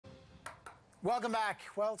Welcome back.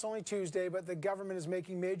 Well, it's only Tuesday, but the government is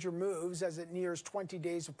making major moves as it nears 20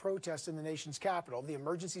 days of protest in the nation's capital. The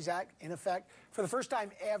Emergencies Act, in effect, for the first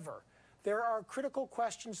time ever. There are critical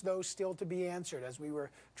questions, though, still to be answered, as we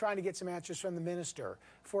were trying to get some answers from the minister.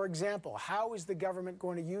 For example, how is the government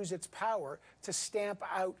going to use its power to stamp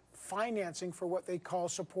out financing for what they call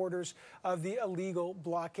supporters of the illegal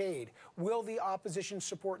blockade? Will the opposition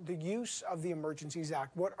support the use of the Emergencies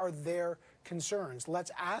Act? What are their concerns?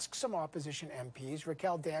 Let's ask some opposition MPs.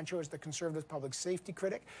 Raquel Dancho is the Conservative public safety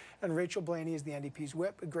critic, and Rachel Blaney is the NDP's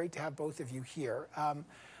whip. Great to have both of you here.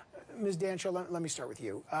 Ms. Dancho, let me start with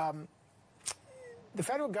you. The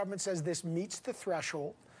federal government says this meets the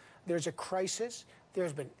threshold. There's a crisis.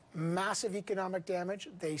 There's been massive economic damage.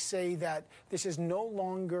 They say that this is no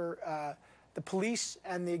longer, the police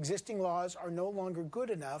and the existing laws are no longer good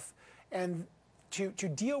enough and to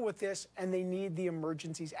deal with this, and they need the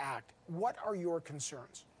Emergencies Act. What are your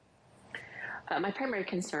concerns? My primary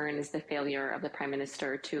concern is the failure of the Prime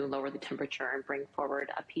Minister to lower the temperature and bring forward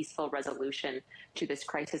a peaceful resolution to this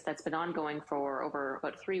crisis that's been ongoing for over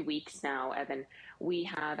about 3 weeks now, Evan. We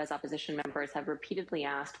have, as opposition members, have repeatedly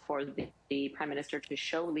asked for the Prime Minister to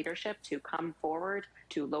show leadership, to come forward,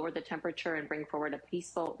 to lower the temperature and bring forward a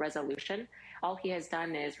peaceful resolution. All he has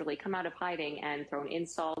done is really come out of hiding and thrown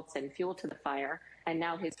insults and fuel to the fire. And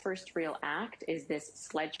now his first real act is this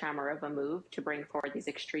sledgehammer of a move to bring forward these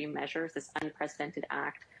extreme measures, this unprecedented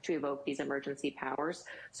act to evoke these emergency powers.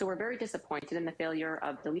 So we're very disappointed in the failure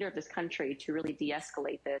of the leader of this country to really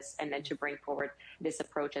de-escalate this and then to bring forward this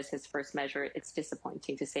approach as his first measure. It's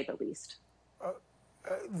disappointing, to say the least.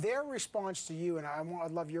 Their response to you, and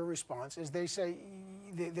I'd love your response, is they say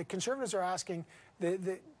the Conservatives are asking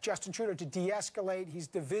Justin Trudeau to de-escalate. He's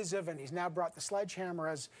divisive, and he's now brought the sledgehammer,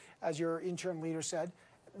 as your interim leader said.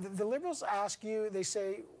 The Liberals ask you, they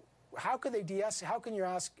say, how can you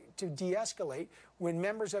ask to de-escalate when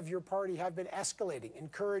members of your party have been escalating,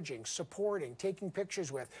 encouraging, supporting, taking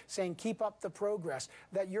pictures with, saying keep up the progress,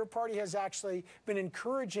 that your party has actually been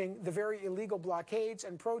encouraging the very illegal blockades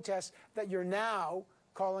and protests that you're now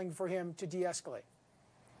calling for him to de-escalate?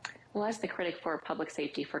 Well, as the critic for public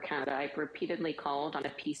safety for Canada, I've repeatedly called on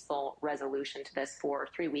a peaceful resolution to this for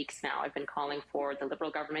 3 weeks now. I've been calling for the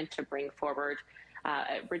Liberal government to bring forward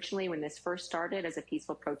originally, when this first started as a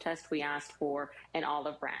peaceful protest, we asked for an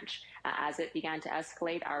olive branch. As it began to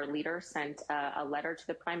escalate, our leader sent a letter to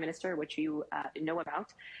the Prime Minister, which you know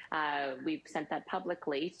about. We've sent that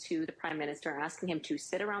publicly to the Prime Minister, asking him to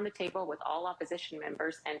sit around the table with all opposition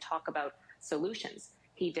members and talk about solutions.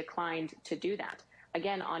 He declined to do that.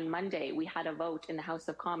 Again, on Monday, we had a vote in the House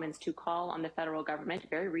of Commons to call on the federal government, a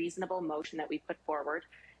very reasonable motion that we put forward,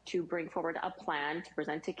 to bring forward a plan to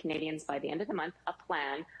present to Canadians by the end of the month, a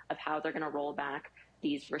plan of how they're going to roll back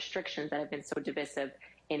these restrictions that have been so divisive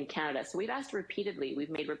in Canada. So we've asked repeatedly, we've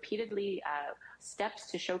made repeatedly steps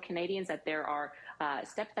to show Canadians that there are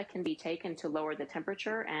steps that can be taken to lower the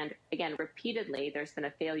temperature. And again, repeatedly, there's been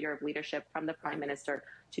a failure of leadership from the Prime Minister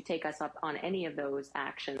to take us up on any of those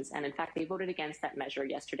actions. And in fact, they voted against that measure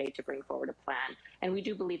yesterday to bring forward a plan. And we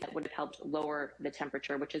do believe that would have helped lower the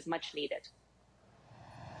temperature, which is much needed.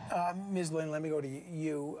 Ms. Lynn, let me go to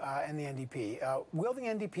you and the NDP. Will the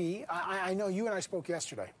NDP, I know you and I spoke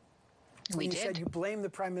yesterday. We did. You said you blamed the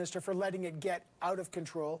Prime Minister for letting it get out of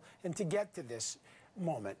control and to get to this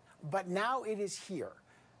moment. But now it is here.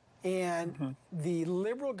 And the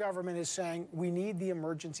Liberal government is saying we need the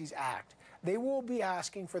Emergencies Act. They will be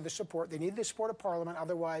asking for the support. They need the support of Parliament,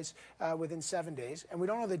 otherwise within 7 days. And we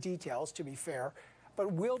don't know the details, to be fair.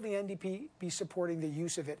 But will the NDP be supporting the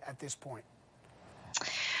use of it at this point?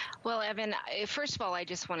 Well, Evan, first of all, I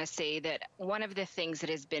just want to say that one of the things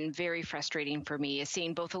that has been very frustrating for me is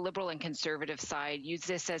seeing both the Liberal and Conservative side use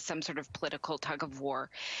this as some sort of political tug of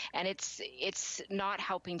war. And it's not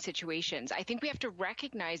helping situations. I think we have to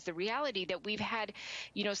recognize the reality that we've had,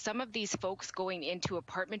 some of these folks going into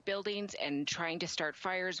apartment buildings and trying to start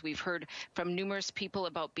fires. We've heard from numerous people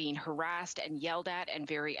about being harassed and yelled at and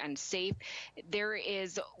very unsafe. There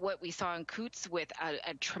is what we saw in Coutts with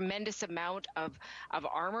a tremendous amount of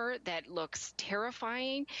armor that looks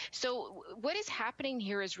terrifying. So what is happening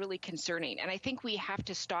here is really concerning. And I think we have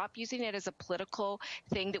to stop using it as a political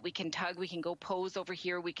thing that we can tug. We can go pose over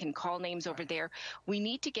here. We can call names over there. We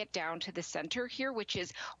need to get down to the center here, which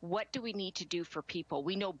is what do we need to do for people?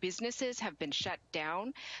 We know businesses have been shut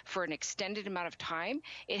down for an extended amount of time.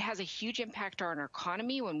 It has a huge impact on our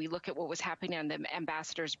economy when we look at what was happening on the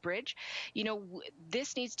Ambassador's Bridge.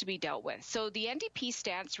 This needs to be dealt with. So the NDP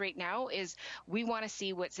stance right now is we want to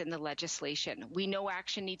see what's in the legislation. We know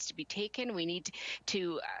action needs to be taken. We need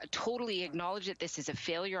to totally acknowledge that this is a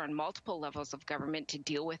failure on multiple levels of government to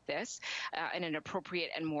deal with this in an appropriate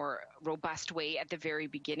and more robust way at the very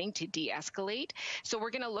beginning to de-escalate. So we're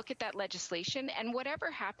going to look at that legislation, and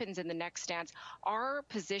whatever happens in the next stance, our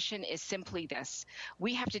position is simply this.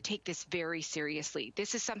 We have to take this very seriously.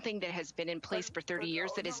 This is something that has been in place for 30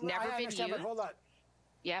 years that has never been used. But hold on.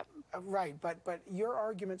 Yep. Right, but your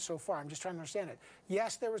argument so far, I'm just trying to understand it.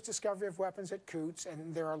 Yes, there was discovery of weapons at Coots,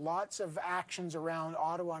 and there are lots of actions around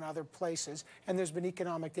Ottawa and other places, and there's been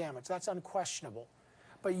economic damage. That's unquestionable.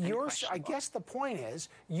 But I guess the point is,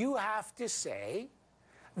 you have to say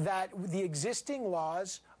that the existing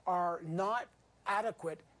laws are not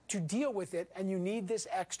adequate to deal with it, and you need this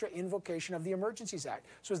extra invocation of the Emergencies Act.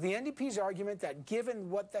 So is the NDP's argument that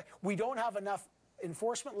given we don't have enough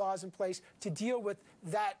enforcement laws in place to deal with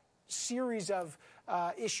that series of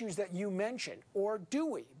issues that you mentioned, or do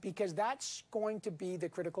we? Because that's going to be the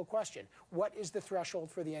critical question. What is the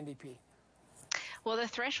threshold for the NDP? Well, the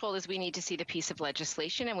threshold is we need to see the piece of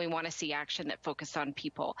legislation, and we want to see action that focuses on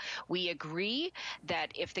people. We agree that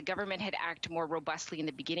if the government had acted more robustly in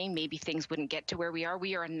the beginning, maybe things wouldn't get to where we are.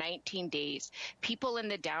 We are in 19 days. People in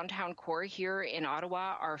the downtown core here in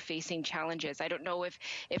Ottawa are facing challenges. I don't know if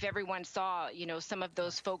everyone saw, some of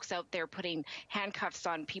those folks out there putting handcuffs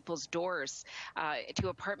on people's doors to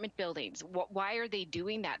apartment buildings. Why are they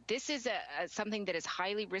doing that? This is something that is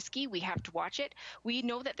highly risky. We have to watch it. We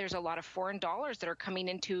know that there's a lot of foreign dollars that are coming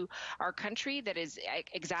into our country that is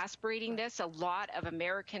exasperating this, a lot of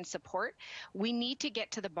American support. We need to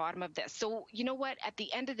get to the bottom of this. So you know what? At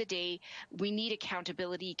the end of the day, we need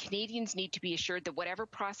accountability. Canadians need to be assured that whatever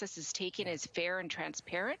process is taken is fair and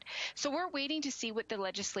transparent. So we're waiting to see what the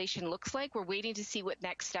legislation looks like. We're waiting to see what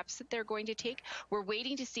next steps that they're going to take. We're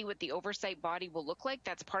waiting to see what the oversight body will look like.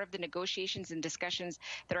 That's part of the negotiations and discussions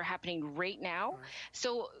that are happening right now.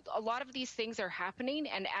 So a lot of these things are happening,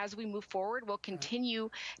 and as we move forward, we'll continue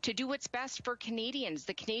to do what's best for Canadians,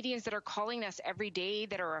 the Canadians that are calling us every day,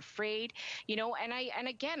 that are afraid, and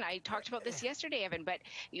again, I talked about this yesterday, Evan, but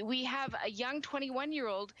we have a young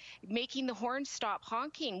 21-year-old making the horn stop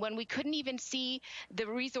honking when we couldn't even see the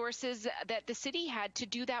resources that the city had to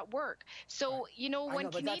do that work. So, when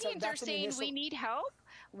Canadians are saying we need help,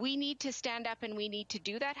 we need to stand up and we need to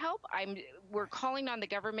do that help. We're calling on the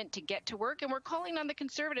government to get to work, and we're calling on the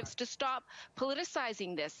Conservatives to stop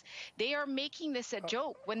politicizing this. They are making this a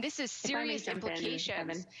joke when this is serious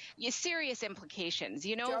implications. Serious implications.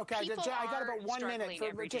 Okay, I got about 1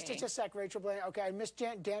 minute. Just a sec, Rachel Blaine. Okay, Ms.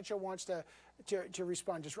 Dancho wants to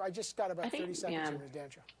respond. I just got about 30 seconds here, Ms.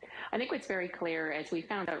 Dancho. I think what's very clear, as we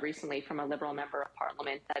found out recently from a Liberal member of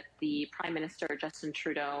Parliament, that the Prime Minister, Justin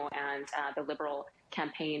Trudeau, and the Liberal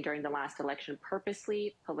campaign during the last election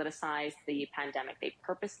purposely politicized the pandemic. They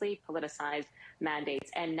purposely politicized mandates,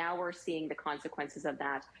 and now we're seeing the consequences of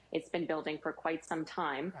that. It's been building for quite some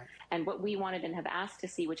time. Right. And what we wanted and have asked to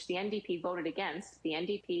see, which the NDP voted against, the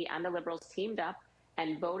NDP and the Liberals teamed up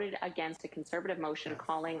and voted against a Conservative motion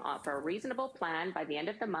calling for a reasonable plan by the end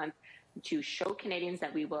of the month to show Canadians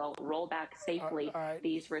that we will roll back safely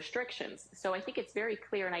these restrictions. So I think it's very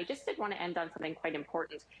clear, and I just did want to end on something quite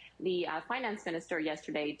important. The finance minister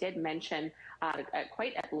yesterday did mention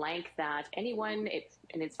quite at length that and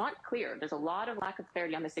it's not clear, there's a lot of lack of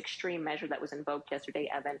clarity on this extreme measure that was invoked yesterday,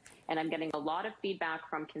 Evan, and I'm getting a lot of feedback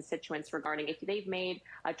from constituents regarding if they've made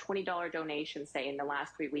a $20 donation, say, in the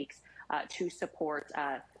last 3 weeks to support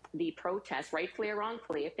the protest, rightfully or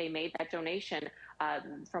wrongfully, if they made that donation,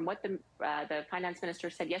 from what the finance minister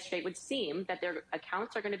said yesterday, it would seem that their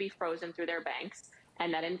accounts are going to be frozen through their banks,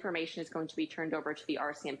 and that information is going to be turned over to the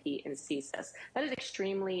RCMP and CSIS. That is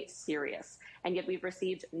extremely serious, and yet we've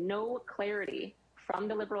received no clarity from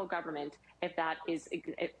the Liberal government if that is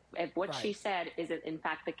if what she said is in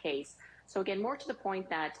fact the case. So again, more to the point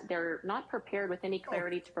that they're not prepared with any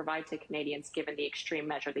clarity to provide to Canadians given the extreme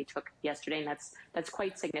measure they took yesterday, and that's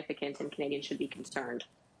quite significant, and Canadians should be concerned.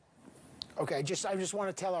 Okay, I just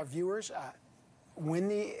want to tell our viewers, when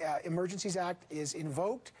the Emergencies Act is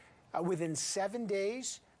invoked, within 7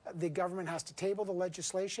 days, the government has to table the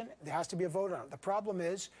legislation. There has to be a vote on it. The problem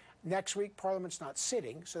is, next week, Parliament's not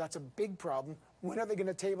sitting, so that's a big problem. When are they going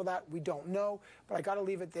to table that? We don't know, but I got to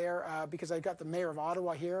leave it there because I got the mayor of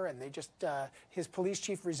Ottawa here, and they just his police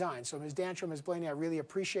chief resigned. So Ms. Dancho, Ms. Blaney, I really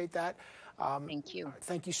appreciate that. Thank you.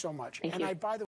 Thank you so much. Thank you. By the